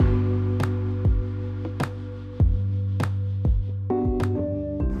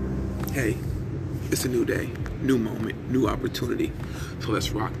Hey, it's a new day, new moment, new opportunity. So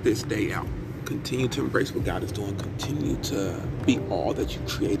let's rock this day out. Continue to embrace what God is doing. Continue to be all that you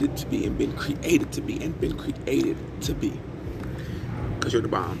created to be and been created to be and been created to be. Because you're the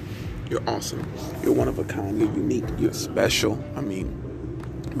bomb. You're awesome. You're one of a kind. You're unique. You're special.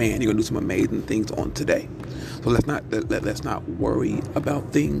 Man, you're gonna do some amazing things on today. So let's not worry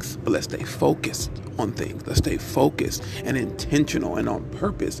about things, but let's stay focused on things. Let's stay focused and intentional and on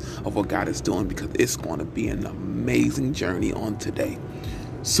purpose of what God is doing, because it's going to be an amazing journey on today.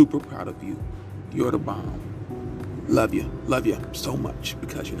 Super proud of you. You're the bomb. Love you so much,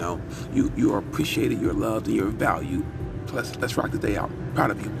 because you are appreciated, you're loved, and you're valued. So let's rock the day out.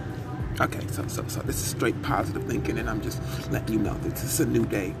 Proud of you. Okay, so this is straight positive thinking, and I'm just letting you know that this is a new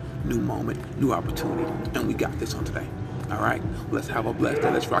day, new moment, new opportunity, and we got this on today. All right, let's have a blessed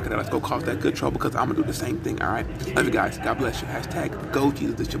day. Let's rock it out. Let's go cause that good trouble, because I'm gonna do the same thing. All right, love you guys. God bless you. Hashtag Go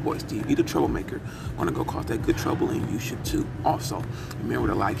Jesus. This your boy Steve. You the troublemaker. Wanna go cause that good trouble, and you should too. Also, remember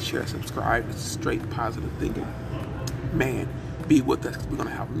to like, share, subscribe. It's straight positive thinking. Man, be with us. We're gonna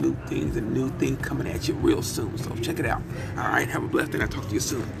have new things coming at you real soon. So check it out. All right, have a blessed day. I'll talk to you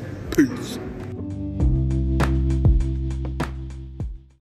soon. Peace.